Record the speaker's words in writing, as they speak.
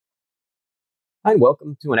Hi, and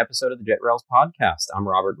welcome to an episode of the JetRails podcast. I'm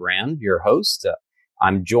Robert Rand, your host.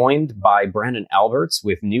 I'm joined by Brandon Alberts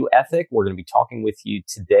with New Ethic. We're going to be talking with you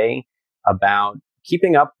today about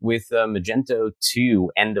keeping up with Magento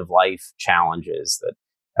 2 end-of-life challenges that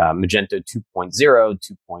Magento 2.0,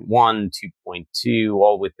 2.1, 2.2,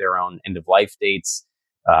 all with their own end-of-life dates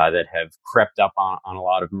that have crept up on a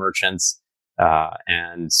lot of merchants.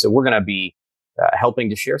 And so we're going to be helping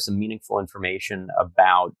to share some meaningful information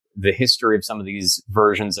about the history of some of these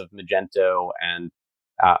versions of Magento and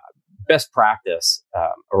best practice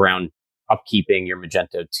around upkeeping your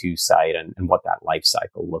Magento 2 site and what that life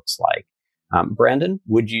cycle looks like. Brandon,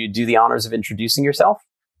 would you do the honors of introducing yourself?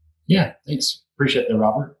 Yeah, thanks. Appreciate that,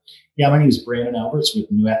 Robert. Yeah, my name is Brandon Alberts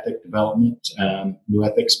with New Ethic Development. New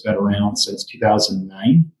Ethic's been around since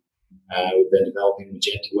 2009. We've been developing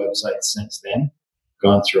Magento websites since then.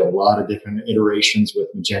 Gone through a lot of different iterations with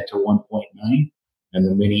Magento 1.9 and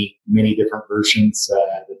the many different versions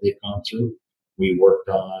that they've gone through. We worked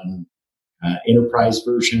on enterprise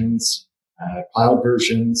versions, cloud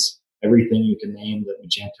versions, everything you can name that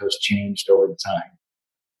Magento's changed over the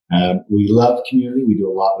time. We love community. We do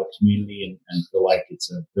a lot with community and feel like it's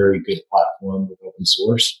a very good platform with open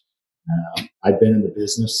source. I've been in the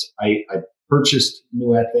business. I purchased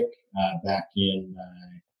New Ethic back in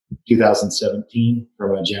 2017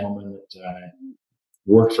 from a gentleman that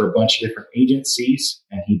worked for a bunch of different agencies,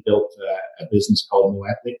 and he built a business called New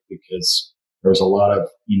Ethic because there was a lot of,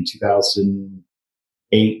 in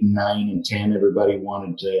 2008 and 9 and 10, everybody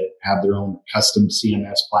wanted to have their own custom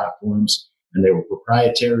CMS platforms, and they were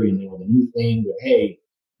proprietary and they were the new thing. But hey,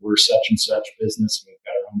 we're such and such business, and we've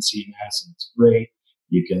got our own CMS, and it's great.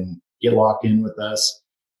 You can get locked in with us.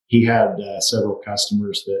 He had several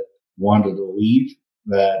customers that wanted to leave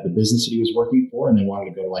the business that he was working for, and they wanted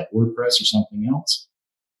to go to like WordPress or something else.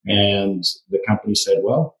 And the company said,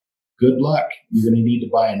 well, good luck. You're going to need to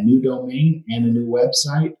buy a new domain and a new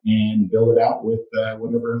website and build it out with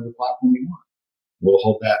whatever other platform you want. We'll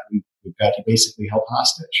hold that. We've got to basically held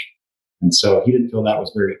hostage. And so he didn't feel that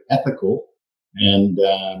was very ethical. And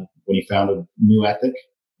when he founded New Ethic,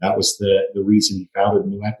 that was the reason he founded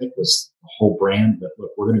New Ethic, was the whole brand that, look,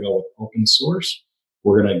 we're going to go with open source.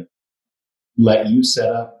 We're going to let you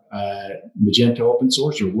set up Magento open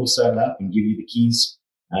source, or we'll set it up and give you the keys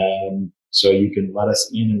so you can let us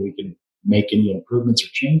in and we can make any improvements or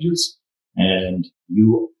changes. And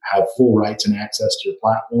you have full rights and access to your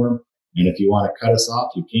platform. And if you want to cut us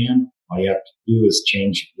off, you can. All you have to do is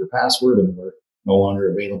change your password, and we're no longer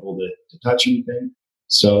available to touch anything.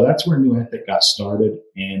 So that's where New Ethic got started.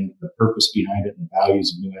 And the purpose behind it and the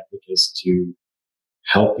values of New Ethic is to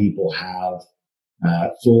help people have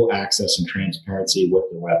full access and transparency with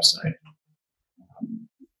their website.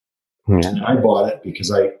 And I bought it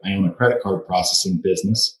because I own a credit card processing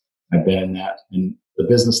business. I've been in that. And the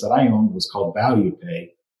business that I owned was called Value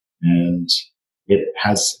Pay. And it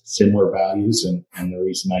has similar values. And the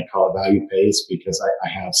reason I call it Value Pay is because I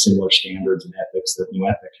have similar standards and ethics that New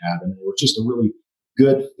Ethic have. And it was just a really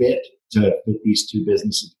good fit to fit these two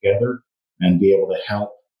businesses together and be able to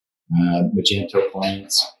help Magento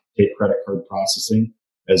clients take credit card processing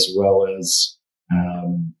as well as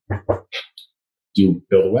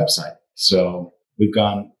build a website. So we've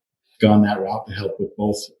gone that route to help with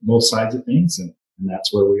both sides of things, and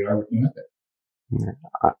that's where we are with New Ethic.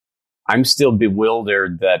 I'm still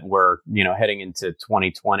bewildered that we're heading into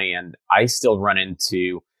 2020, and I still run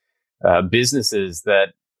into businesses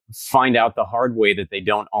that find out the hard way that they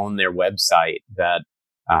don't own their website, that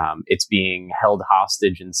it's being held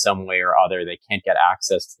hostage in some way or other. They can't get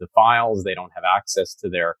access to the files. They don't have access to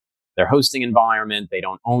their hosting environment. They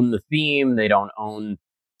don't own the theme. They don't own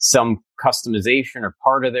some customization or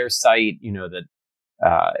part of their site. That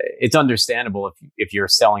it's understandable if you're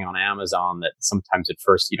selling on Amazon, that sometimes at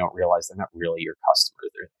first you don't realize they're not really your customers.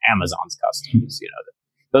 They're Amazon's customers.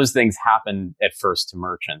 Those things happen at first to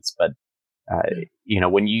merchants, but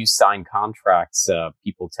when you sign contracts,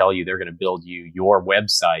 people tell you they're going to build you your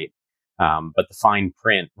website, but the fine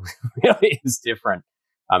print really is different.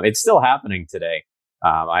 It's still happening today.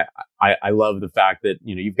 I love the fact that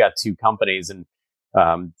you've got two companies, and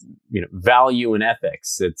value and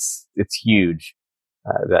ethics. It's huge.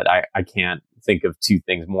 That I can't think of two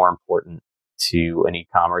things more important to an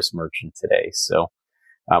e-commerce merchant today. So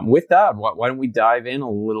with that, why don't we dive in a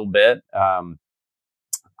little bit?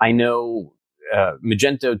 I know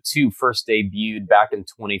Magento 2 first debuted back in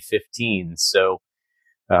 2015. So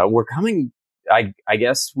we're coming, I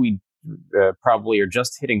guess we probably are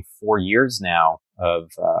just hitting 4 years now of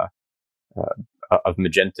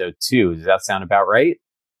Magento 2. Does that sound about right?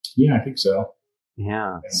 Yeah, I think so.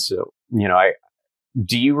 Yeah. So,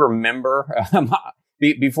 do you remember,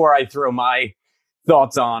 before I throw my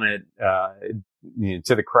thoughts on it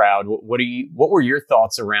to the crowd, what were your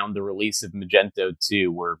thoughts around the release of Magento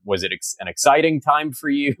 2? Was it an exciting time for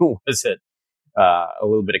you? Was it a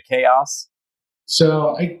little bit of chaos?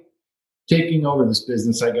 So taking over this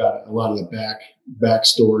business, I got a lot of the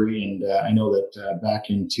backstory, and I know that back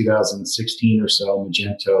in 2016 or so,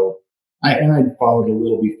 Magento, I followed a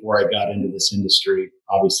little before I got into this industry.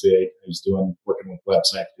 Obviously, I was working with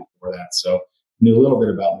websites before that, so knew a little bit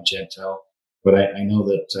about Magento. But I know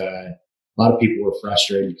that a lot of people were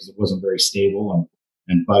frustrated because it wasn't very stable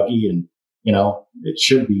and buggy, and it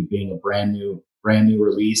should be being a brand new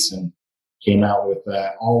release, and came out with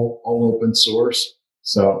all open source.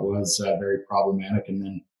 So it was very problematic. And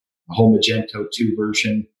then the whole Magento 2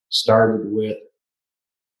 version started with,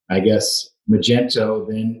 I guess, Magento,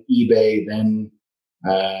 then eBay, then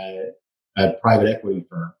a private equity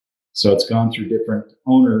firm. So it's gone through different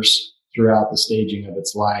owners throughout the staging of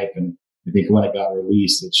its life. And I think when it got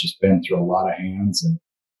released, it's just been through a lot of hands and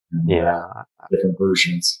different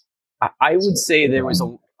versions. I would say there was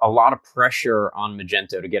a lot of pressure on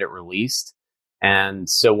Magento to get it released. And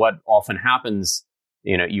so what often happens,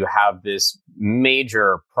 you have this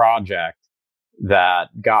major project that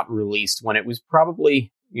got released when it was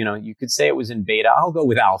probably, you could say it was in beta. I'll go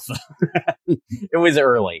with alpha. It was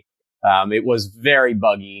early. It was very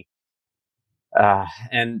buggy.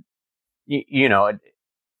 And,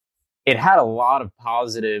 it had a lot of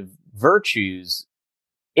positive virtues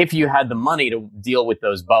if you had the money to deal with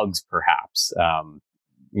those bugs, perhaps, and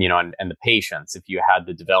the patience, if you had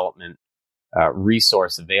the development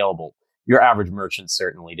resource available. Your average merchant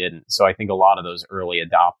certainly didn't. So I think a lot of those early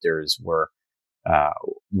adopters were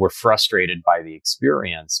frustrated by the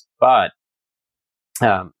experience. But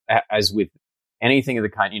as with anything of the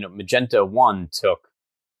kind, Magento 1 took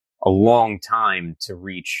a long time to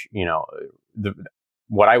reach,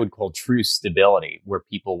 what I would call true stability, where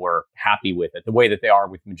people were happy with it, the way that they are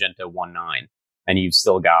with Magento 1.9. And you've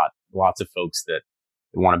still got lots of folks that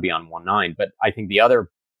want to be on 1.9. But I think the other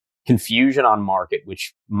confusion on market,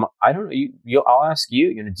 which I don't know, I'll ask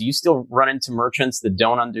you, do you still run into merchants that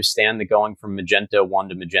don't understand that going from Magento 1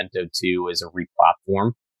 to Magento 2 is a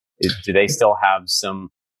replatform? Do they still have some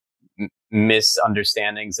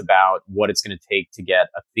misunderstandings about what it's going to take to get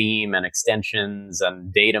a theme and extensions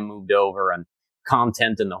and data moved over and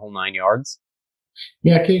content in the whole 9 yards?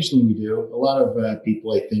 Yeah, occasionally we do. A lot of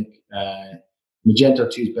people, I think,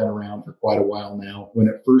 Magento 2 has been around for quite a while now. When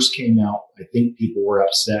it first came out, I think people were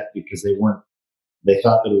upset because they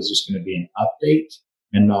thought that it was just going to be an update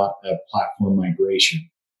and not a platform migration,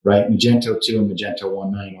 right? Magento 2 and Magento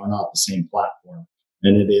 1.9 are not the same platform.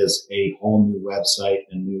 And it is a whole new website,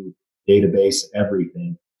 a new database,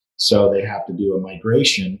 everything. So they have to do a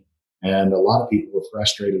migration. And a lot of people were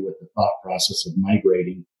frustrated with the thought process of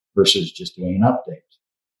migrating versus just doing an update.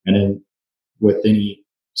 And then with any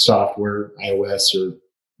software, iOS or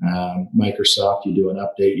Microsoft, you do an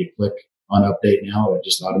update, you click on update now, it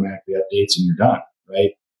just automatically updates and you're done,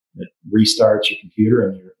 right? It restarts your computer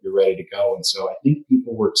and you're ready to go. And so I think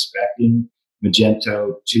people were expecting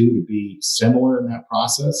Magento 2 to be similar in that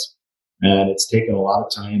process. And it's taken a lot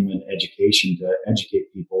of time and education to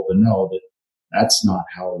educate people to know that that's not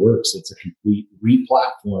how it works. It's a complete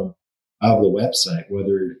re-platform of the website,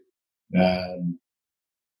 whether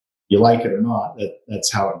you like it or not,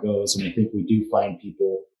 that's how it goes. And I think we do find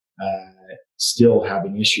people still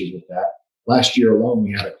having issues with that. Last year alone,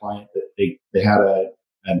 we had a client that they had a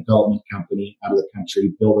development company out of the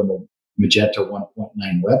country building a Magento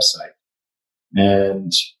 1.9 website.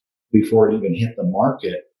 And before it even hit the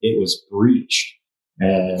market, it was breached.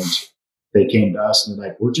 And they came to us and they're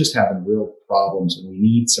like, we're just having real problems and we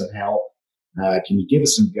need some help. Can you give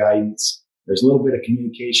us some guidance? There's a little bit of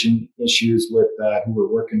communication issues with who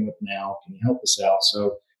we're working with now. Can you help us out?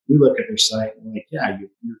 So we look at their site and we're like, yeah,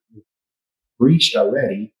 you're breached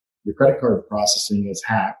already. Your credit card processing is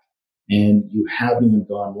hacked and you haven't even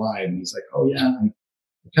gone live. And he's like, oh yeah,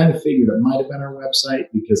 I kind of figured it might have been our website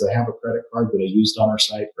because I have a credit card that I used on our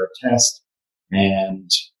site for a test. And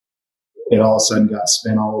it all of a sudden got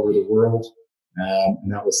spent all over the world.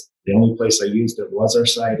 And that was the only place I used it was our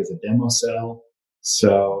site as a demo cell.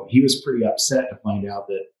 So he was pretty upset to find out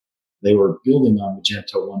that they were building on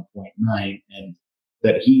Magento 1.9 and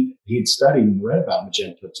that he'd studied and read about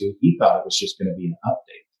Magento 2. He thought it was just going to be an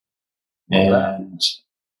update. And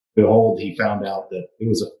behold, he found out that it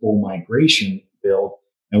was a full migration build.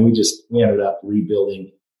 And we ended up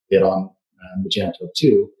rebuilding it on Magento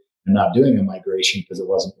 2 and not doing a migration because it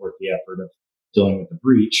wasn't worth the effort of dealing with the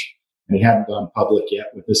breach. And he hadn't gone public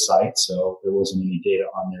yet with his site, so there wasn't any data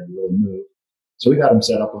on there to really move. So we got him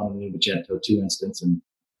set up on a new Magento 2 instance, and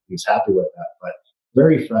he was happy with that. But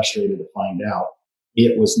very frustrated to find out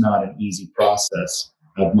it was not an easy process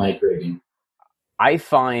of migrating. I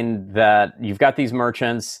find that you've got these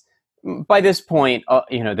merchants. By this point,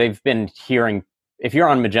 they've been hearing. If you're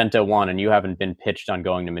on Magento 1 and you haven't been pitched on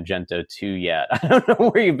going to Magento 2 yet, I don't know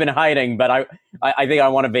where you've been hiding, but I think I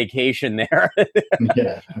want a vacation there.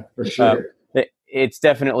 Yeah, for sure. It's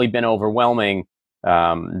definitely been overwhelming.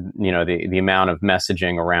 The amount of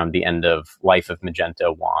messaging around the end of life of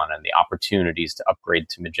Magento 1 and the opportunities to upgrade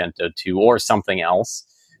to Magento 2 or something else.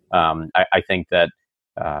 I think that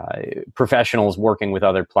professionals working with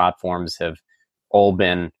other platforms have all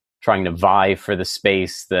been trying to vie for the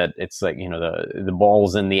space that it's like, the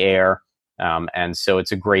ball's in the air. And so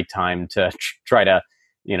it's a great time to try to,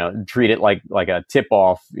 treat it like a tip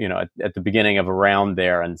off, at the beginning of a round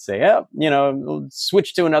there and say,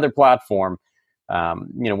 switch to another platform.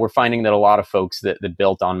 We're finding that a lot of folks that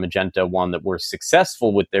built on Magento 1 that were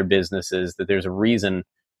successful with their businesses, that there's a reason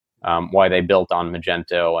why they built on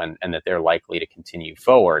Magento and that they're likely to continue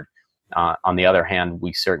forward. On the other hand,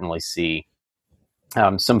 we certainly see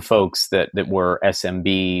some folks that were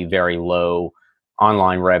SMB, very low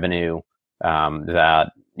online revenue,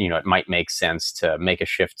 that, it might make sense to make a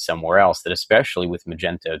shift somewhere else, that especially with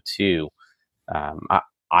Magento 2,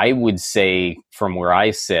 I would say from where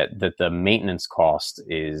I sit that the maintenance cost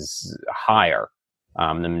is higher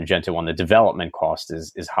than Magento 1. The development cost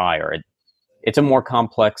is higher. It's a more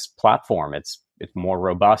complex platform. It's more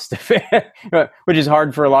robust, which is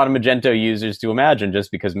hard for a lot of Magento users to imagine, just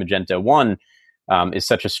because Magento 1 is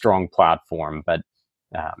such a strong platform. But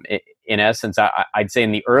in essence, I'd say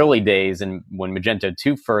in the early days, and when Magento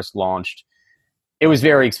 2 first launched, it was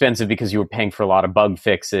very expensive because you were paying for a lot of bug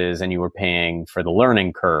fixes and you were paying for the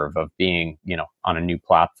learning curve of being, on a new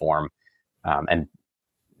platform, and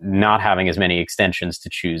not having as many extensions to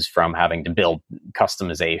choose from, having to build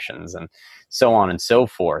customizations and so on and so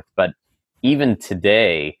forth. But even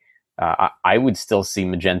today, I would still see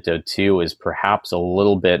Magento 2 as perhaps a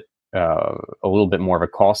little bit more of a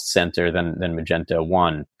cost center than Magento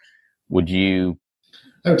 1. Would you?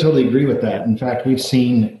 I would totally agree with that. In fact, we've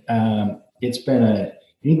seen it's been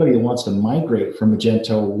anybody that wants to migrate from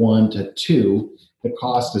Magento 1 to 2, the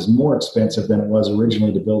cost is more expensive than it was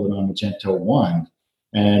originally to build it on Magento 1.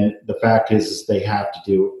 And the fact is they have to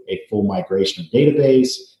do a full migration of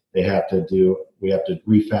database. We have to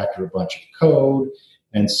refactor a bunch of code.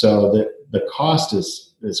 And so the cost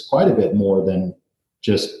is quite a bit more than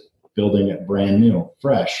just building it brand new,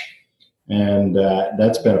 fresh. And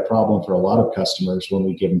that's been a problem for a lot of customers when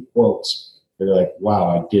we give them quotes. They're like,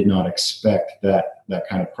 wow, I did not expect that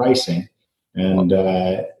kind of pricing. And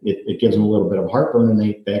it gives them a little bit of heartburn, and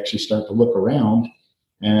they actually start to look around.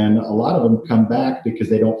 And a lot of them come back because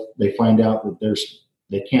they find out that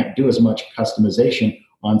they can't do as much customization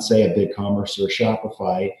on, say, a BigCommerce or a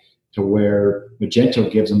Shopify, to where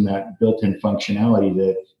Magento gives them that built-in functionality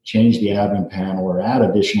to change the admin panel or add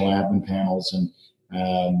additional admin panels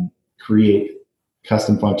and create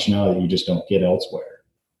custom functionality you just don't get elsewhere.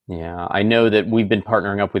 Yeah, I know that we've been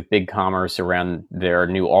partnering up with BigCommerce around their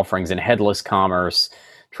new offerings in headless commerce,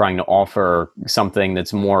 trying to offer something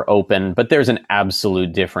that's more open. But there's an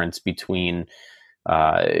absolute difference between,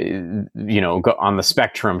 on the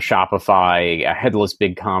spectrum, Shopify, a headless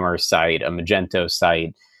BigCommerce site, a Magento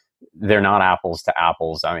site. They're not apples to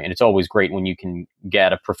apples. I mean, it's always great when you can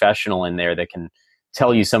get a professional in there that can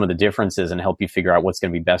tell you some of the differences and help you figure out what's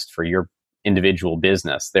going to be best for your individual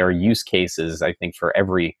business. There are use cases, I think, for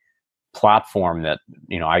every platform that,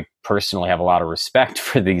 I personally have a lot of respect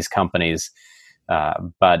for these companies,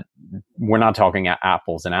 but we're not talking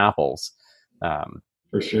apples and apples.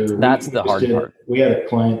 For sure. That's the hard part. We had a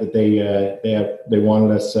client that they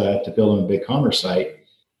wanted us to build them a BigCommerce site.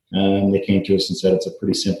 And they came to us and said it's a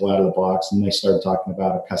pretty simple out of the box. And they started talking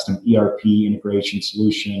about a custom ERP integration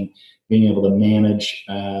solution, being able to manage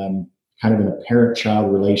kind of in a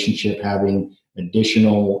parent-child relationship, having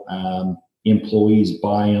additional employees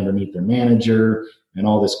buy underneath their manager, and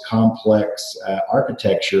all this complex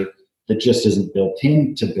architecture that just isn't built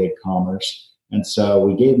into BigCommerce. And so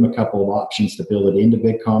we gave them a couple of options to build it into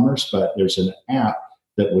BigCommerce, but there's an app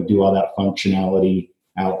that would do all that functionality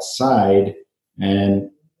outside. And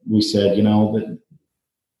we said, that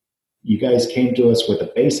you guys came to us with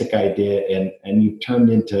a basic idea and you've turned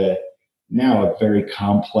into now a very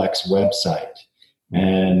complex website.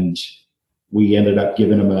 And we ended up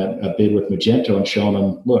giving them a bid with Magento and showing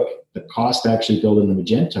them, look, the cost to actually build in the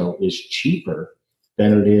Magento is cheaper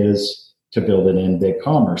than it is to build it in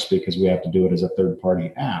BigCommerce, because we have to do it as a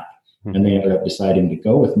third-party app. Mm-hmm. And they ended up deciding to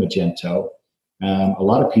go with Magento. A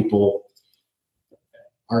lot of people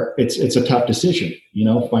it's a tough decision,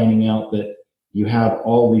 finding out that you have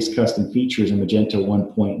all these custom features in Magento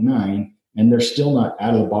 1.9, and they're still not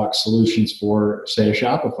out of the box solutions for, say, a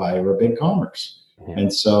Shopify or a BigCommerce. Mm-hmm.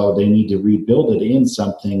 And so they need to rebuild it in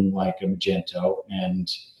something like a Magento. And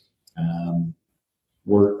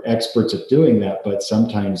we're experts at doing that, but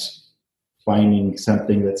sometimes finding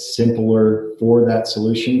something that's simpler for that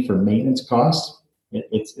solution for maintenance costs,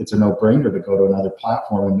 it's a no-brainer to go to another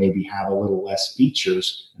platform and maybe have a little less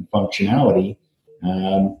features and functionality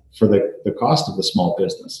for the cost of the small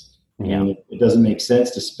business. Yeah. I mean, it doesn't make sense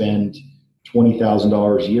to spend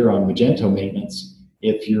 $20,000 a year on Magento maintenance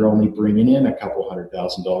if you're only bringing in a couple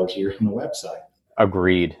 $100,000 a year on the website.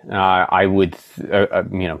 Agreed. I would,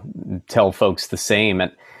 tell folks the same.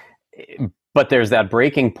 But there's that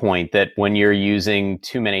breaking point that when you're using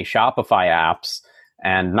too many Shopify apps,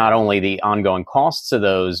 and not only the ongoing costs of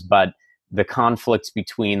those, but the conflicts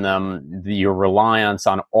between them, your reliance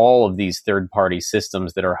on all of these third-party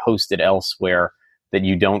systems that are hosted elsewhere that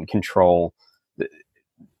you don't control,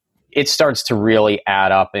 it starts to really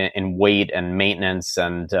add up in weight and maintenance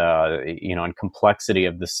and and complexity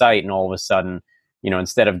of the site. And all of a sudden,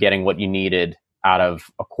 instead of getting what you needed out of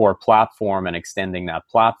a core platform and extending that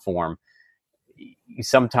platform,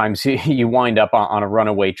 sometimes you wind up on a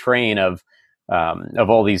runaway train of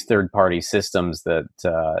all these third-party systems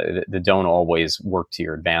that don't always work to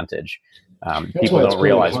your advantage. People don't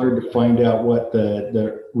realize. It's really hard to find out what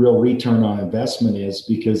the real return on investment is,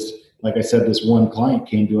 because, like I said, this one client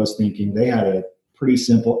came to us thinking they had a pretty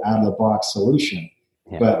simple out-of-the-box solution.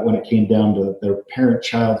 Yeah. But when it came down to their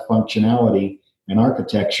parent-child functionality and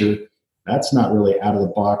architecture, that's not really out of the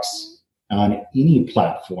box on any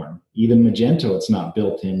platform. Even Magento, it's not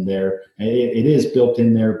built in there. It is built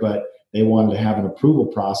in there, but they wanted to have an approval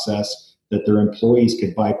process that their employees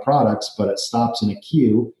could buy products, but it stops in a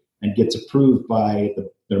queue and gets approved by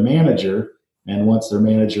their manager. And once their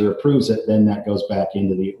manager approves it, then that goes back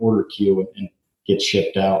into the order queue and gets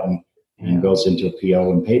shipped out and goes into a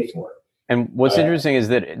PO and paid for. And what's interesting is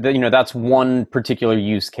that that's one particular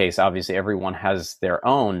use case. Obviously, everyone has their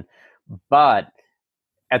own, but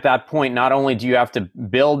at that point, not only do you have to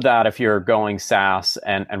build that if you're going SaaS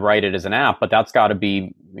and write it as an app, but that's got to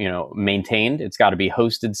be maintained. It's got to be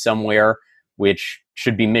hosted somewhere, which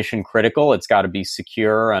should be mission critical. It's got to be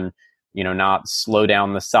secure and not slow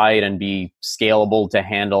down the site and be scalable to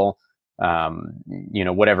handle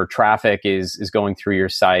whatever traffic is going through your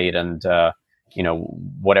site and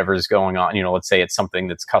whatever is going on. Let's say it's something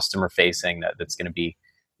that's customer facing that's going to be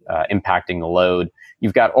impacting the load.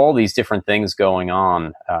 You've got all these different things going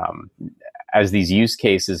on as these use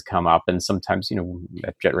cases come up. And sometimes,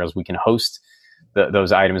 at JetRails, we can host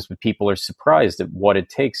those items, but people are surprised at what it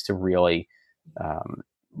takes to really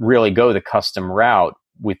go the custom route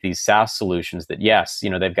with these SaaS solutions that, yes,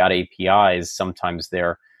 they've got APIs. Sometimes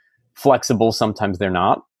they're flexible, sometimes they're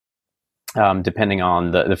not, depending on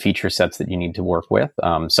the feature sets that you need to work with.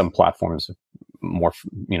 Some platforms are more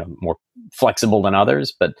flexible than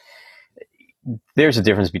others, but there's a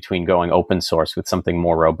difference between going open source with something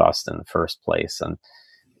more robust in the first place. And,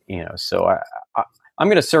 so I'm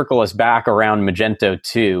going to circle us back around Magento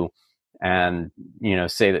 2 and,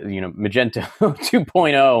 say that, Magento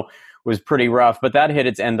 2.0 was pretty rough, but that hit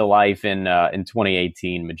its end of life in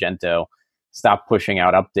 2018. Magento stopped pushing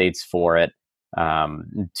out updates for it.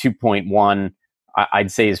 2.1,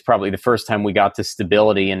 I'd say, is probably the first time we got to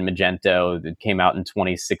stability in Magento. That came out in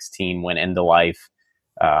 2016, went end of life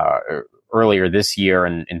earlier this year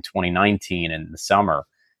in 2019 in the summer.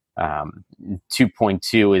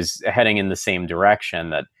 2.2 is heading in the same direction,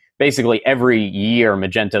 that basically every year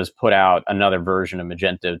Magento's put out another version of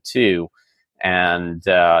Magento 2. And,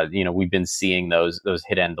 we've been seeing those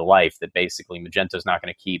hit end of life, that basically Magento's not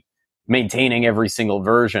going to keep maintaining every single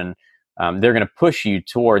version. They're going to push you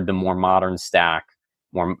toward the more modern stack,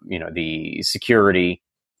 more, the security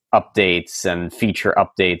updates and feature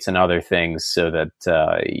updates and other things so that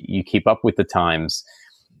you keep up with the times.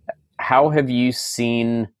 How have you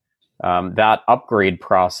seen that upgrade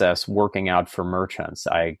process working out for merchants?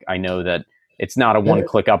 I know that it's not a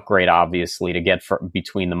one-click upgrade, obviously, to get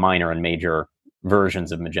between the minor and major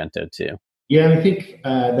versions of Magento 2. Yeah, and I think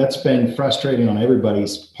that's been frustrating on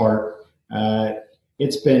everybody's part.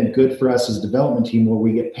 It's been good for us as a development team where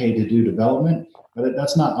we get paid to do development, but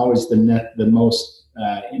that's not always the most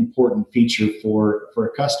important feature for a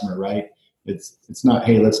customer, right? It's not,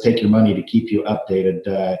 hey, let's take your money to keep you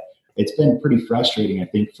updated. It's been pretty frustrating, I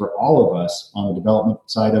think, for all of us on the development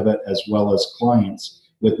side of it, as well as clients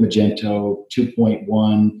with Magento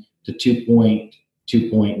 2.1 to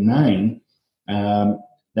 2.2.9.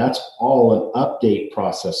 That's all an update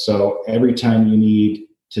process. So every time you need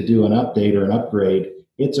to do an update or an upgrade,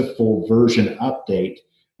 it's a full version update,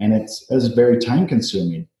 and it's very time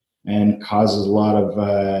consuming and causes a lot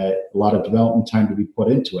of development time to be put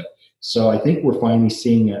into it. So I think we're finally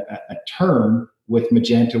seeing a turn with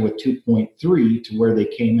Magento with 2.3 to where they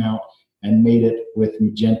came out and made it with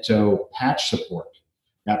Magento patch support.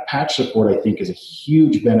 That patch support, I think, is a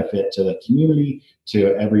huge benefit to the community,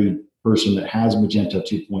 to every person that has Magento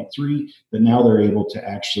 2.3, that now they're able to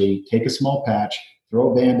actually take a small patch,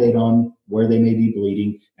 throw a Band-Aid on where they may be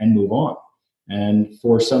bleeding, and move on. And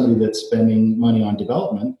for somebody that's spending money on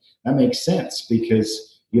development, that makes sense,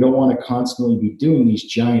 because you don't want to constantly be doing these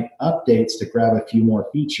giant updates to grab a few more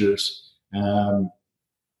features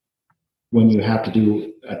when you have to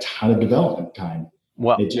do a ton of development time.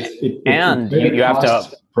 Well, and you have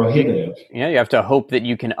to prohibitive. You have to hope that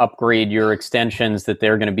you can upgrade your extensions, that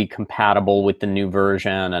they're going to be compatible with the new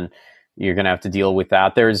version, and you're going to have to deal with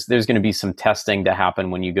that. There's going to be some testing to happen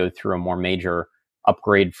when you go through a more major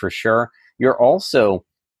upgrade, for sure. You're also,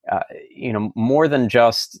 more than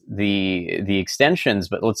just the extensions,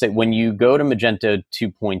 but let's say when you go to Magento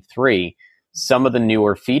 2.3, some of the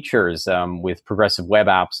newer features with progressive web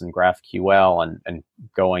apps and GraphQL and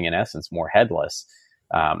going, in essence, more headless,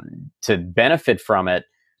 to benefit from it,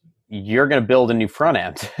 you're going to build a new front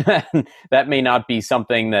end. That may not be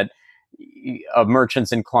something that a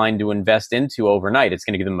merchant's inclined to invest into overnight. It's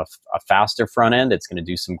going to give them a faster front end. It's going to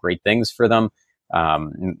do some great things for them.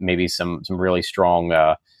 Maybe some really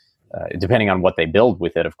strong, depending on what they build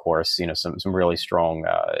with it, of course, some really strong,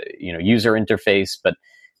 user interface. But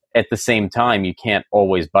at the same time, you can't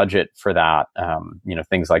always budget for that.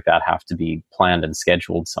 Things like that have to be planned and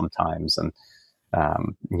scheduled sometimes, and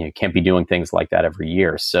you can't be doing things like that every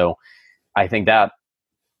year. So I think that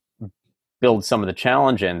builds some of the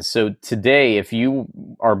challenge in. So today, if you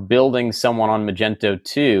are building someone on Magento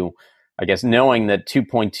 2, I guess knowing that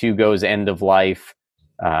 2.2 goes end of life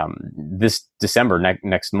this December,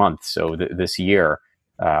 next month, so this year,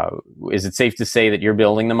 is it safe to say that you're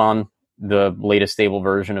building them on the latest stable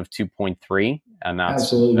version of 2.3? And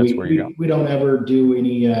that's where you go. We don't ever do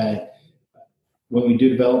any, when we do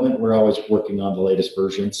development, we're always working on the latest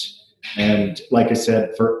versions. And like I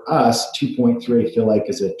said, for us, 2.3, I feel like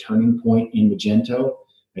is a turning point in Magento.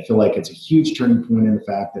 I feel like it's a huge turning point in the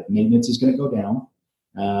fact that maintenance is going to go down.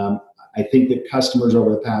 I think that customers over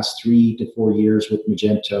the past 3 to 4 years with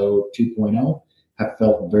Magento 2.0 have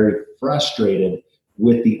felt very frustrated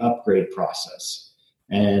with the upgrade process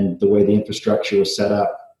and the way the infrastructure was set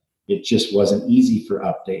up. It just wasn't easy for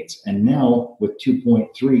updates. And now with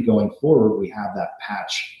 2.3 going forward, we have that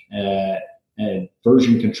patch and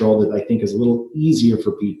version control that I think is a little easier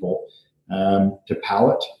for people to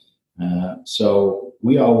palette. So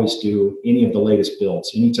we always do any of the latest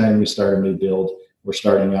builds. Anytime we start a new build, we're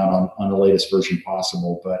starting out on the latest version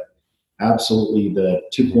possible. But absolutely, the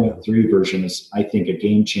 2.3 version is, I think, a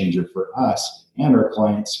game changer for us and our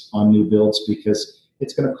clients on new builds, because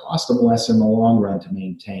it's going to cost them less in the long run to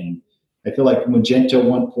maintain. I feel like Magento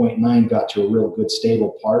 1.9 got to a real good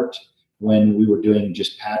stable part when we were doing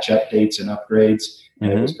just patch updates and upgrades,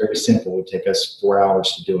 and it was very simple. It would take us 4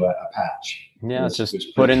 hours to do a patch. Yeah,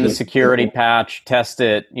 just put in the security patch, test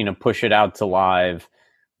it, push it out to live.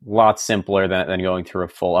 A lot simpler than going through a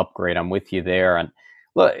full upgrade. I'm with you there. And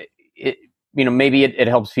look, maybe it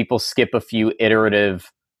helps people skip a few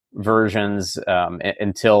iterative versions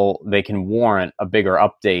until they can warrant a bigger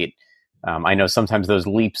update. I know sometimes those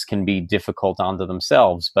leaps can be difficult onto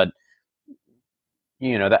themselves, but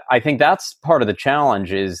I think that's part of the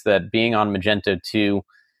challenge, is that being on Magento 2,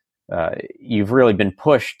 you've really been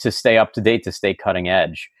pushed to stay up to date, to stay cutting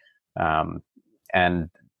edge, and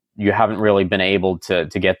you haven't really been able to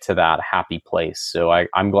get to that happy place. So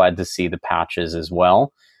I'm glad to see the patches as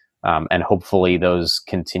well, and hopefully those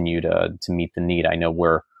continue to meet the need. I know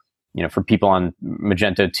for people on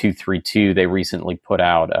Magento 2.3.2, they recently put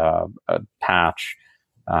out a patch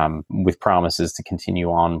with promises to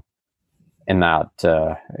continue on in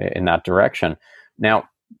that direction. Now,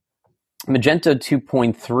 Magento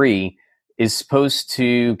 2.3 is supposed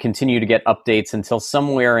to continue to get updates until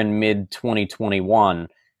somewhere in mid-2021.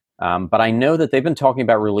 But I know that they've been talking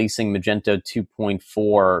about releasing Magento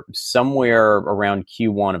 2.4 somewhere around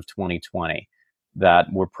Q1 of 2020. That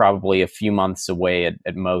we're probably a few months away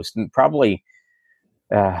at most. And probably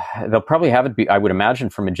they'll probably have it be, I would imagine,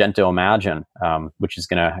 for Magento Imagine, which is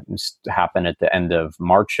going to happen at the end of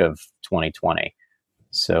March of 2020.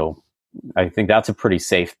 So I think that's a pretty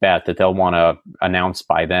safe bet that they'll want to announce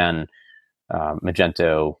by then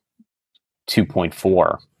Magento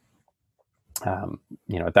 2.4.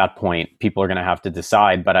 At that point, people are going to have to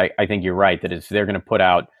decide. But I think you're right that if they're going to put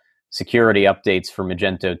out security updates for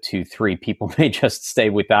Magento 2.3, people may just stay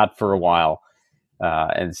with that for a while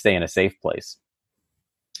and stay in a safe place.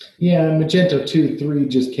 Yeah, Magento 2.3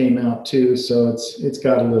 just came out too, so it's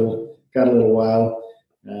got a little while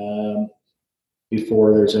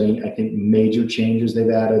before there's any, I think, major changes. They've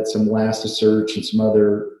added some Elasticsearch and some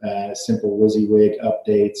other simple WYSIWYG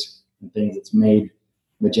updates and things that's made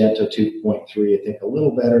Magento 2.3, I think, a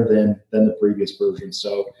little better than the previous version.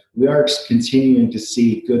 So we are continuing to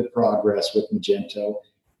see good progress with Magento.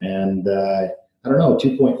 And I don't know,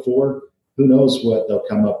 2.4, who knows what they'll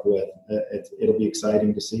come up with. It'll be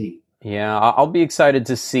exciting to see. Yeah, I'll be excited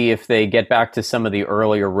to see if they get back to some of the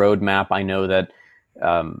earlier roadmap. I know that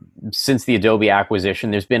since the Adobe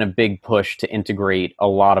acquisition, there's been a big push to integrate a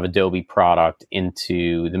lot of Adobe product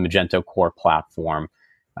into the Magento core platform.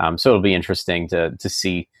 So it'll be interesting to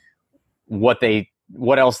see what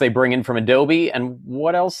else they bring in from Adobe and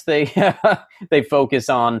what else they they focus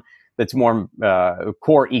on that's more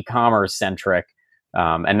core e-commerce centric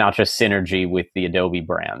and not just synergy with the Adobe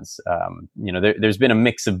brands. There's been a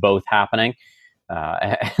mix of both happening,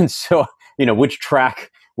 and so which track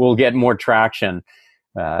will get more traction.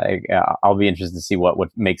 I'll be interested to see what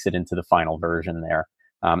makes it into the final version there.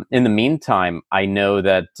 In the meantime, I know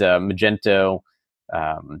that Magento,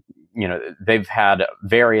 they've had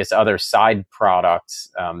various other side products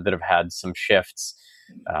that have had some shifts.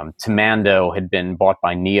 Tamando had been bought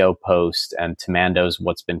by Neopost, and Tamando's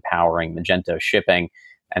what's been powering Magento shipping.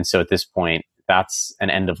 And so at this point, that's an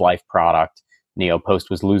end-of-life product. Neopost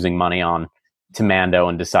was losing money on Tamando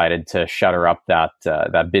and decided to shutter up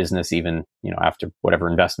that business, even after whatever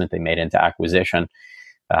investment they made into acquisition.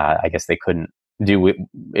 I guess they couldn't do it.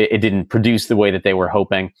 It didn't produce the way that they were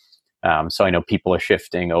hoping. So I know people are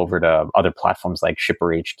shifting over to other platforms like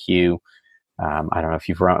Shipper HQ. I don't know if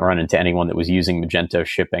you've run into anyone that was using Magento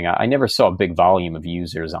shipping. I never saw a big volume of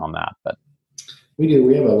users on that, but we do.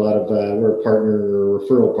 We have a lot of we're a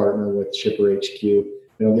referral partner with Shipper HQ.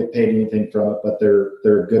 We don't get paid anything from it, but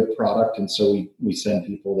they're a good product, and so we send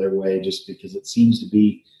people their way just because it seems to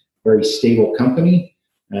be a very stable company,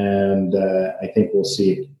 and I think we'll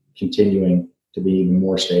see it continuing to be even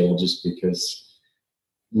more stable just because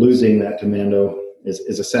losing that Tamando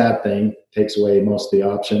is a sad thing. It takes away most of the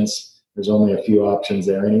options. There's only a few options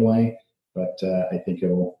there anyway, but I think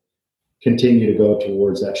it'll continue to go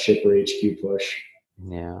towards that Shipper HQ push.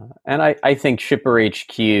 Yeah, and I think Shipper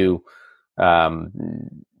HQ,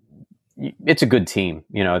 it's a good team.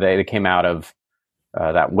 They came out of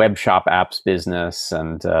that web shop apps business,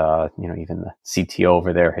 and even the CTO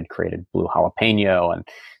over there had created Blue Jalapeno, and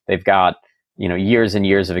they've got years and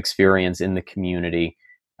years of experience in the community.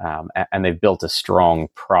 And they've built a strong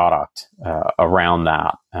product around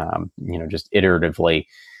that, just iteratively,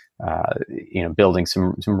 building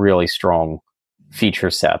some really strong feature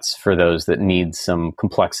sets for those that need some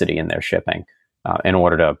complexity in their shipping in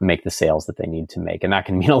order to make the sales that they need to make. And that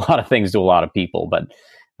can mean a lot of things to a lot of people, but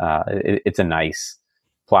it's a nice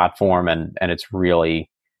platform, and it's really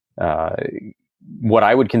what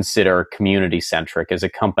I would consider community-centric as a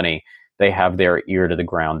company. They have their ear to the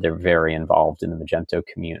ground. They're very involved in the Magento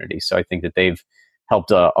community. So I think that they've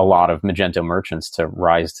helped a lot of Magento merchants to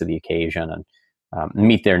rise to the occasion and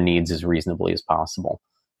meet their needs as reasonably as possible.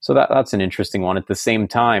 So that's an interesting one. At the same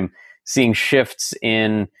time, seeing shifts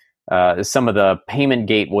in some of the payment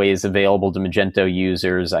gateways available to Magento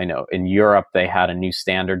users. I know in Europe, they had a new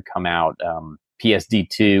standard come out,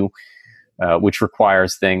 PSD2, which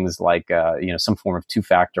requires things like some form of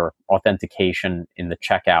two-factor authentication in the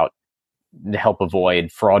checkout to help avoid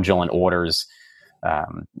fraudulent orders,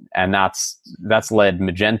 and that's led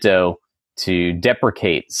Magento to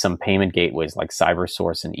deprecate some payment gateways like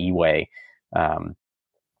CyberSource and eWay, and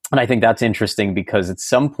I think that's interesting because at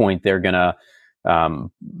some point they're gonna.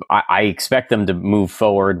 I expect them to move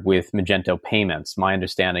forward with Magento payments. My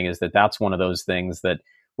understanding is that that's one of those things that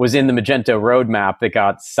was in the Magento roadmap that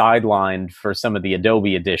got sidelined for some of the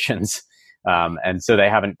Adobe additions, and so they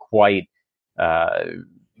haven't quite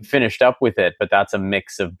finished up with it, but that's a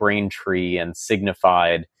mix of Braintree and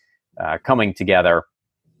Signified coming together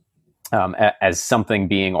as something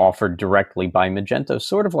being offered directly by Magento,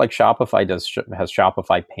 sort of like Shopify has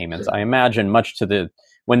Shopify payments. Sure. I imagine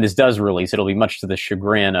when this does release, it'll be much to the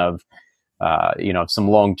chagrin of some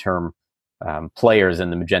long-term players in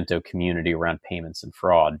the Magento community around payments and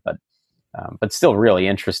fraud, but still really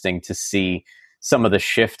interesting to see some of the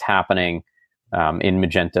shift happening in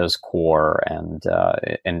Magento's core and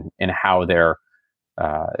how they're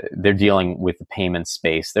dealing with the payment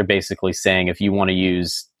space. They're basically saying if you want to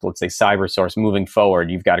use, let's say, CyberSource moving forward,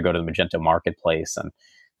 you've got to go to the Magento marketplace and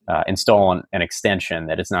install an extension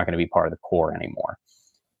that it's not going to be part of the core anymore.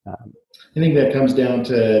 I think that comes down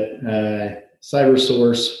to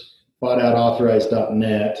CyberSource bought out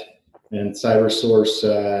Authorize.net, and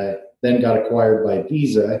CyberSource then got acquired by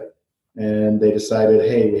Visa, and they decided,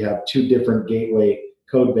 hey, we have two different gateway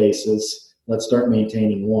code bases. Let's start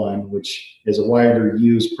maintaining one, which is a wider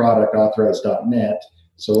used product, Authorize.net.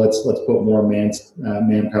 So let's put more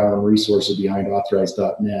manpower and resources behind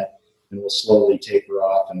Authorize.net, and we'll slowly taper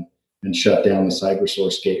off and shut down the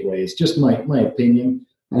CyberSource gateway. It's just my opinion.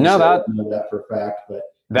 No, I don't know that for a fact, but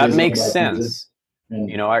that makes sense.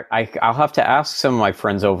 And, I'll have to ask some of my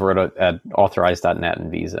friends over at Authorize.net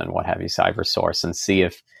and Visa and what have you, CyberSource, and see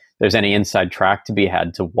if there's any inside track to be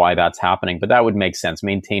had to why that's happening. But that would make sense.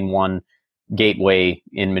 Maintain one gateway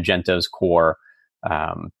in Magento's core.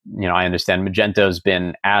 I understand Magento's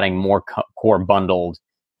been adding more core bundled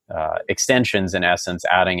extensions, in essence,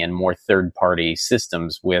 adding in more third-party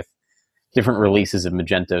systems with different releases of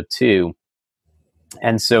Magento 2.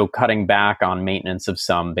 And so cutting back on maintenance of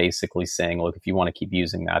some, basically saying, look, if you want to keep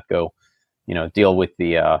using that, go, deal with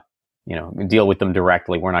deal with them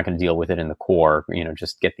directly. We're not going to deal with it in the core,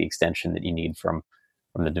 just get the extension that you need from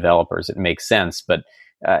the developers. It makes sense. But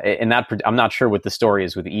in that, I'm not sure what the story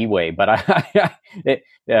is with eWay, but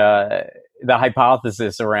the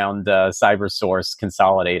hypothesis around CyberSource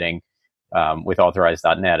consolidating with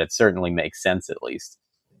Authorize.net, it certainly makes sense, at least.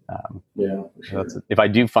 Yeah, for sure. If I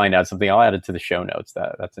do find out something, I'll add it to the show notes.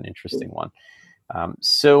 That's an interesting one.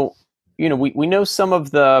 So, we know some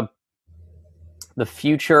of the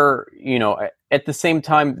future. At the same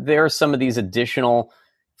time, there are some of these additional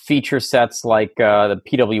feature sets like the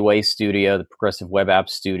PWA Studio, the Progressive Web App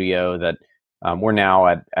Studio, that we're now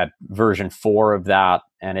at version 4 of that,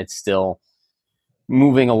 and it's still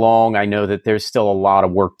moving along. I know that there's still a lot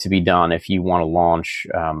of work to be done if you want to launch,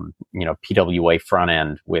 PWA front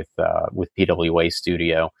end with PWA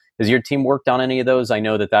Studio. Has your team worked on any of those? I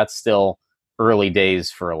know that that's still early days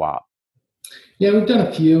for a lot. Yeah, we've done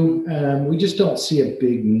a few. We just don't see a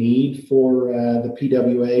big need for the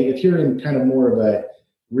PWA. If you're in kind of more of a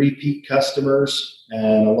repeat customers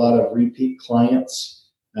and a lot of repeat clients,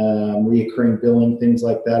 reoccurring billing, things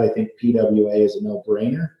like that, I think PWA is a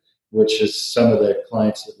no-brainer, which is some of the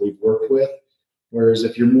clients that we've worked with. Whereas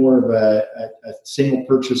if you're more of a single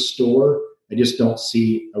purchase store, I just don't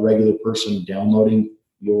see a regular person downloading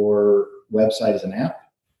your website as an app.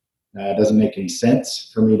 It doesn't make any sense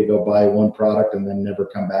for me to go buy one product and then never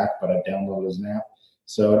come back, but I download it as an app.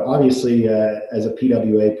 So obviously, as a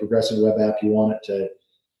PWA, Progressive Web App, you want it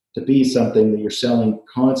to be something that you're selling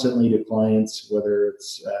constantly to clients, whether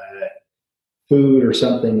it's food or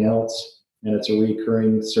something else, and it's a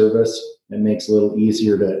recurring service. It makes it a little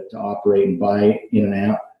easier to operate and buy in an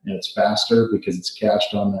app, and it's faster because it's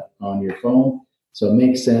cached on your phone. So it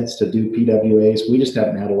makes sense to do PWAs. We just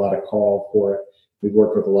haven't had a lot of call for it. We've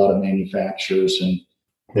worked with a lot of manufacturers, and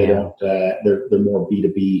they don't. They're more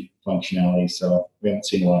B2B functionality, so we haven't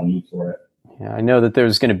seen a lot of need for it. Yeah, I know that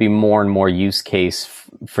there's going to be more and more use case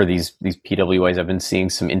for these PWAs. I've been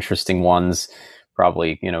seeing some interesting ones.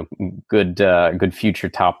 Probably, good future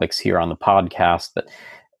topics here on the podcast. But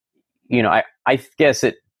I guess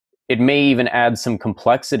it may even add some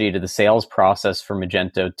complexity to the sales process for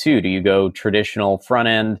Magento too. Do you go traditional front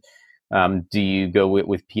end? Do you go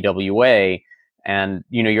with PWA? And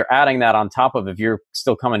you're adding that on top of, if you're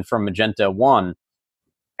still coming from Magento 1,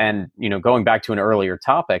 and going back to an earlier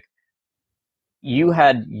topic, you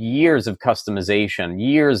had years of customization,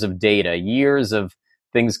 years of data, years of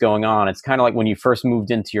things going on. It's kind of like when you first moved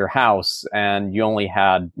into your house and you only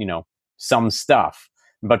had, some stuff.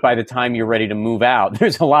 But by the time you're ready to move out,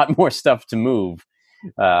 there's a lot more stuff to move,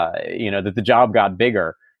 that the job got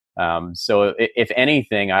bigger. So if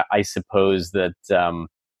anything, I suppose that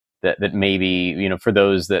that maybe, for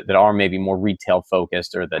those that are maybe more retail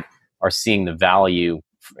focused, or that are seeing the value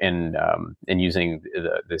in using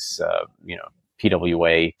this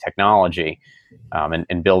PWA technology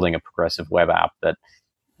and building a progressive web app,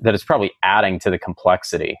 that is probably adding to the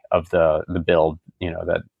complexity of the build.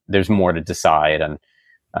 That there's more to decide, and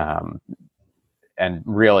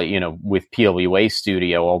really, with PWA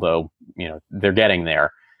Studio, although they're getting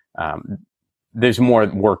there, there's more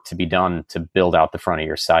work to be done to build out the front of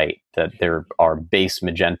your site. That there are base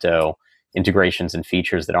Magento integrations and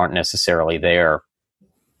features that aren't necessarily there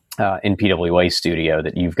in PWA Studio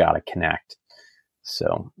that you've got to connect.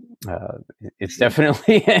 So it's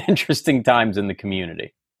definitely interesting times in the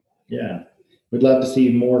community. Yeah, we'd love to see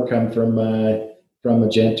more come from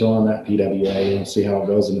Magento on that PWA, and see how it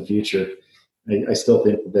goes in the future. I still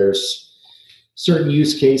think that there's certain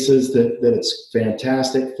use cases that it's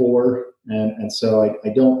fantastic for, And so I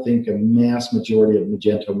don't think a mass majority of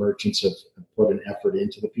Magento merchants have put an effort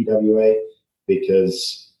into the PWA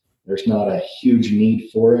because there's not a huge need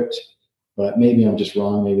for it. But maybe I'm just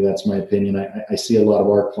wrong. Maybe that's my opinion. I see a lot of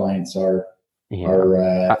our clients are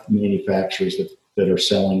manufacturers that are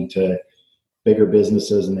selling to bigger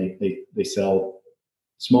businesses, and they sell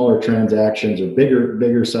smaller transactions or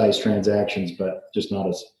bigger size transactions, but just not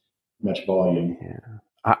as much volume.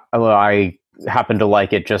 Yeah. I happen to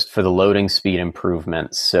like it just for the loading speed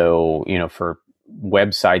improvements. So, for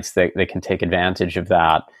websites that they can take advantage of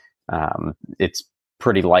that, it's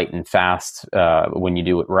pretty light and fast when you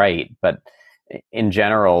do it right. But in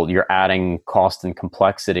general, you're adding cost and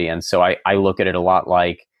complexity. And so I look at it a lot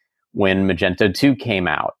like when Magento 2 came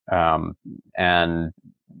out. And,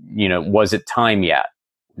 was it time yet?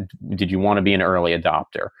 Did you want to be an early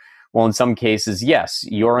adopter? Well, in some cases, yes,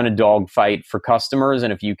 you're in a dogfight for customers.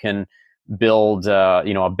 And if you can build,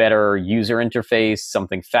 a better user interface,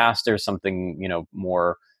 something faster, something,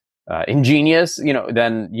 more ingenious,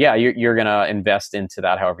 then yeah, you're going to invest into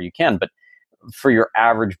that however you can. But for your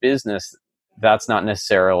average business, that's not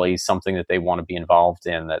necessarily something that they want to be involved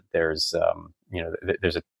in. That there's,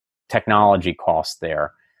 there's a technology cost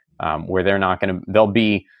there where they're not going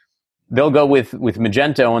to. They'll go with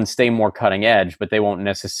Magento and stay more cutting edge, but they won't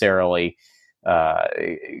necessarily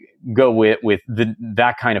go with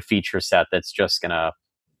that kind of feature set that's just going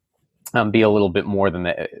to be a little bit more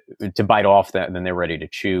than to bite off than they're ready to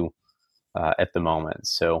chew at the moment.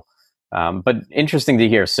 So, but interesting to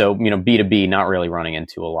hear. So, B2B, not really running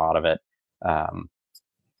into a lot of it.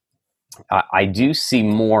 I do see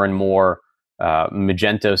more and more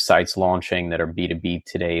Magento sites launching that are B2B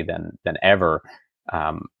today than ever.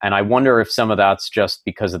 And I wonder if some of that's just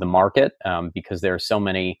because of the market, because there are so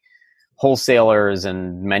many wholesalers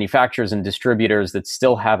and manufacturers and distributors that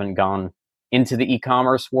still haven't gone into the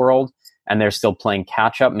e-commerce world, and they're still playing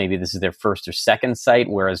catch up. Maybe this is their first or second site,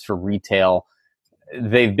 whereas for retail,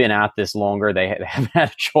 they've been at this longer. They haven't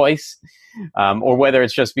had a choice, or whether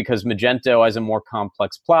it's just because Magento, as a more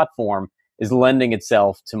complex platform, is lending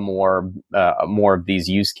itself to more of these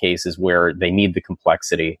use cases where they need the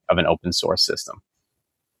complexity of an open source system.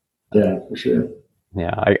 Yeah, for sure.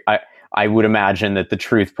 Yeah, I would imagine that the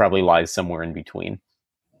truth probably lies somewhere in between.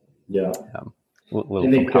 Yeah, I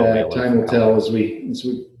think time will tell as we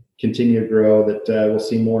continue to grow that we'll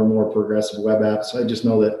see more and more progressive web apps. I just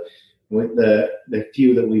know that with the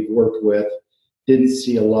few that we've worked with, didn't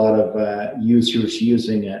see a lot of users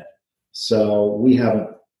using it, so we haven't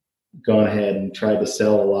gone ahead and tried to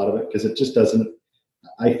sell a lot of it because it just doesn't.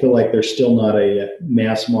 I feel like there's still not a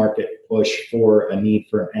mass market push for a need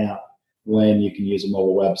for an app when you can use a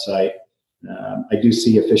mobile website. I do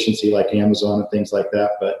see efficiency like Amazon and things like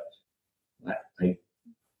that, but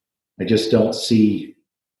I just don't see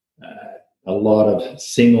a lot of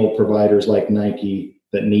single providers like Nike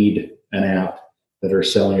that need an app that are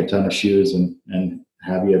selling a ton of shoes and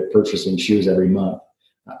have you purchasing shoes every month.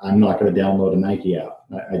 I'm not going to download a Nike app.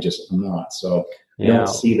 I'm not. So I don't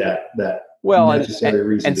see that necessary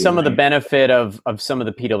reason. And some of the benefit of some of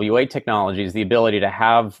the PWA technology is the ability to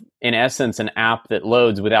have, in essence, an app that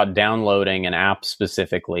loads without downloading an app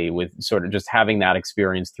specifically, with sort of just having that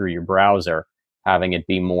experience through your browser, having it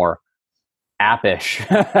be more appish.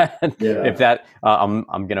 If that, I'm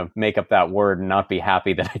going to make up that word and not be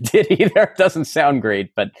happy that I did either. It doesn't sound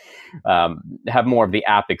great, but have more of the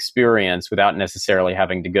app experience without necessarily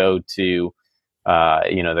having to go to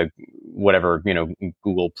the whatever,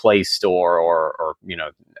 Google Play Store or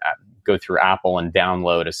go through Apple and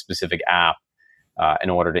download a specific app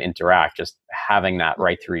in order to interact. Just having that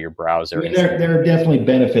right through your browser. I mean, there are definitely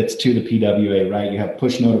benefits to the PWA, right? You have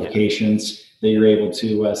push notifications that you're able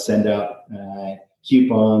to send out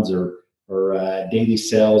coupons or daily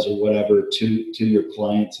sales or whatever to your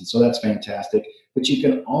clients, and so that's fantastic. But you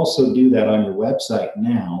can also do that on your website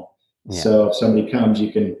now. Yeah. So if somebody comes,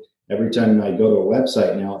 you can. Every time I go to a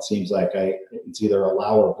website now, it seems like it's either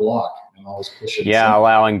allow or block. I'm always pushing. Yeah,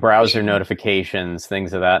 allowing browser notifications,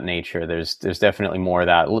 things of that nature. There's definitely more of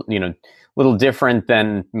that. Little different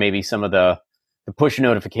than maybe some of the push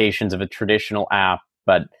notifications of a traditional app,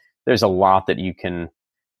 but there's a lot that you can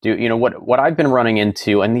do. What I've been running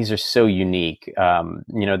into, and these are so unique.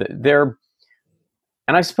 They're,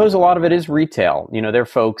 and I suppose a lot of it is retail. They're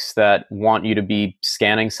folks that want you to be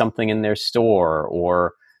scanning something in their store,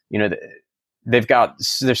 or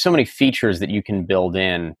there's so many features that you can build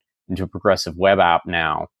into a progressive web app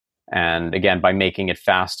now. And again, by making it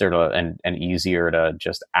faster and easier to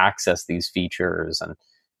just access these features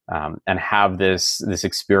and have this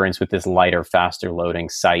experience with this lighter, faster loading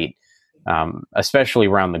site, especially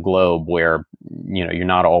around the globe where, you're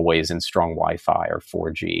not always in strong Wi-Fi or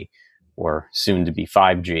 4G or soon to be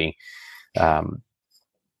 5G.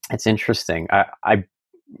 It's interesting.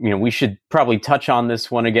 We should probably touch on this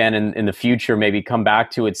one again in the future, maybe come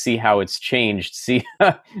back to it, see how it's changed, see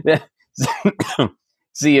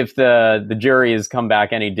see if the jury has come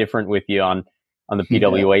back any different with you on the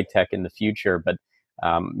PWA tech in the future. But,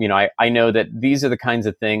 I know that these are the kinds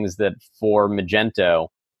of things that for Magento,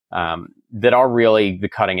 that are really the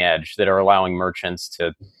cutting edge, that are allowing merchants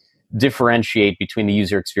to differentiate between the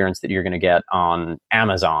user experience that you're going to get on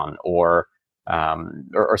Amazon or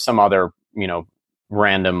some other,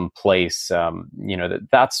 random place.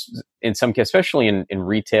 That's in some case, especially in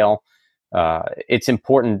retail, it's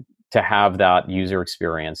important to have that user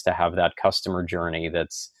experience, to have that customer journey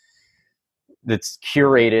that's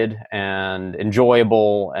curated and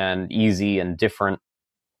enjoyable and easy and different.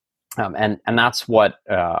 And that's what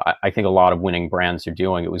I think a lot of winning brands are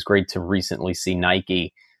doing. It was great to recently see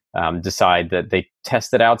Nike decide that they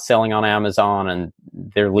tested out selling on Amazon and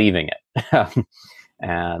they're leaving it.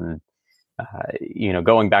 And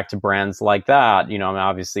going back to brands like that,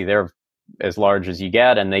 obviously they're as large as you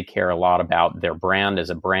get, and they care a lot about their brand as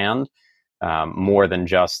a brand, more than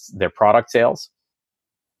just their product sales.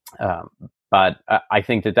 But I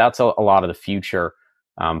think that that's a lot of the future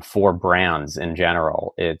for brands in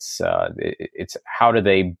general. It's how do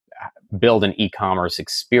they build an e-commerce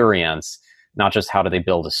experience, not just how do they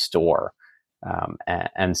build a store.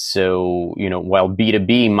 And so, while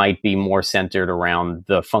B2B might be more centered around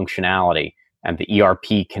the functionality and the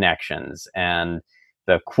ERP connections and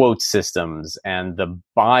the quote systems and the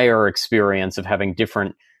buyer experience of having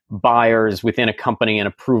different buyers within a company and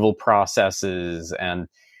approval processes and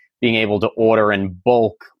being able to order in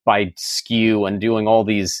bulk by SKU and doing all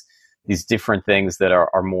these different things that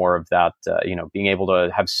are more of that, being able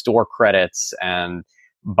to have store credits and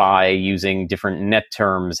by using different net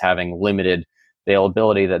terms, having limited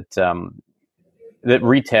availability, that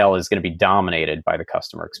retail is going to be dominated by the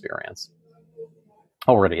customer experience.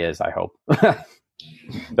 Already is, I hope.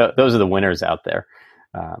 Those are the winners out there.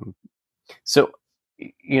 So,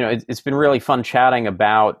 it's been really fun chatting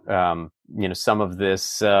about, some of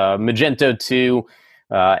this Magento 2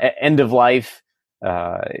 end of life,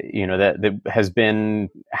 that has been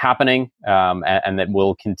happening, and that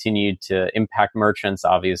will continue to impact merchants,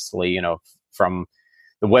 obviously, from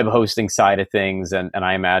the web hosting side of things. And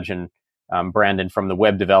I imagine, Brandon, from the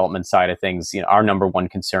web development side of things, our number one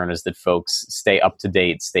concern is that folks stay up to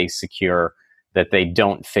date, stay secure, that they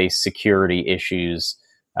don't face security issues,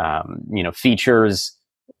 features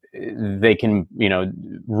they can,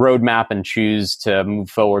 roadmap and choose to move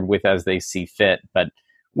forward with as they see fit. But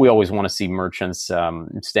we always want to see merchants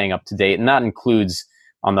staying up to date. And that includes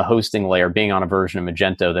on the hosting layer, being on a version of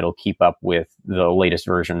Magento that'll keep up with the latest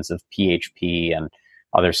versions of PHP and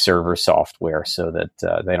other server software so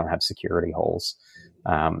that they don't have security holes.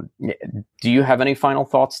 Do you have any final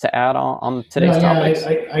thoughts to add on today's topics?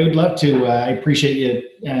 I would love to. I appreciate you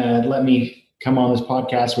let me come on this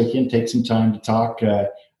podcast with you and take some time to talk.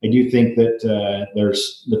 I do think that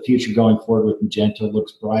there's the future going forward with Magento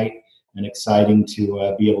looks bright and exciting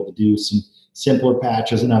to be able to do some simpler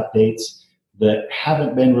patches and updates that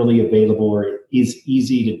haven't been really available or is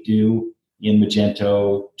easy to do in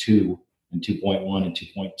Magento 2 and 2.1 and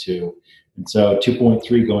 2.2. And so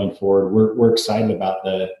 2.3 going forward, we're excited about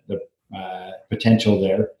the potential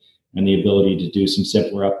there and the ability to do some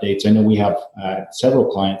simpler updates. I know we have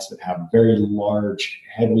several clients that have very large,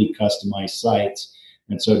 heavily customized sites.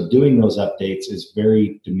 And so doing those updates is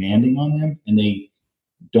very demanding on them, and they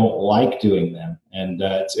don't like doing them. And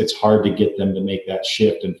it's hard to get them to make that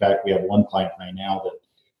shift. In fact, we have one client right now that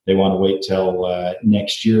they want to wait till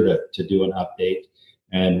next year to do an update.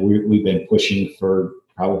 And we've been pushing for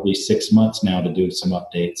probably 6 months now to do some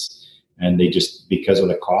updates. And they just, because of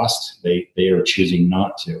the cost, they are choosing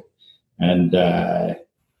not to. And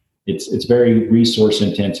it's very resource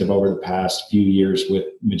intensive over the past few years with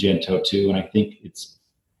Magento 2. And I think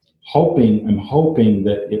I'm hoping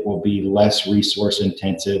that it will be less resource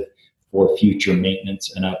intensive for future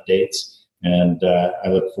maintenance and updates. And I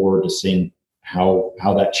look forward to seeing how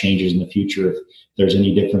that changes in the future, if there's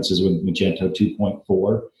any differences with Magento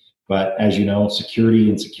 2.4. But as you know, security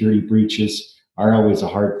and security breaches are always a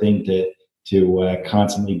hard thing to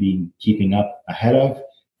constantly be keeping up ahead of.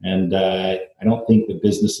 And I don't think the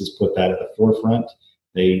businesses put that at the forefront.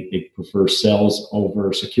 They prefer sales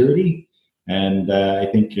over security. And I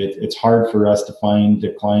think it's hard for us to find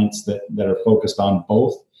the clients that are focused on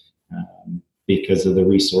both because of the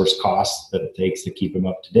resource costs that it takes to keep them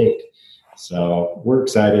up to date. So we're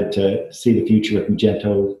excited to see the future with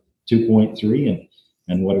Magento 2.3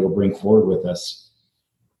 and what it'll bring forward with us.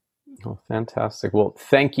 Oh, fantastic. Well,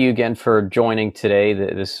 thank you again for joining today.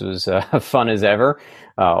 This was fun as ever.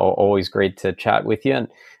 Always great to chat with you.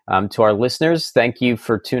 And to our listeners, thank you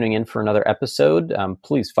for tuning in for another episode.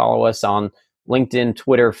 Please follow us on LinkedIn,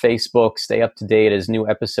 Twitter, Facebook. Stay up to date as new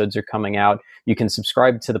episodes are coming out. You can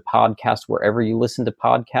subscribe to the podcast wherever you listen to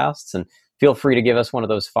podcasts, and feel free to give us one of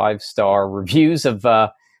those 5-star reviews of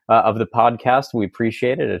the podcast. We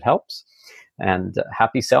appreciate it. It helps. And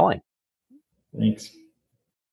happy selling. Thanks.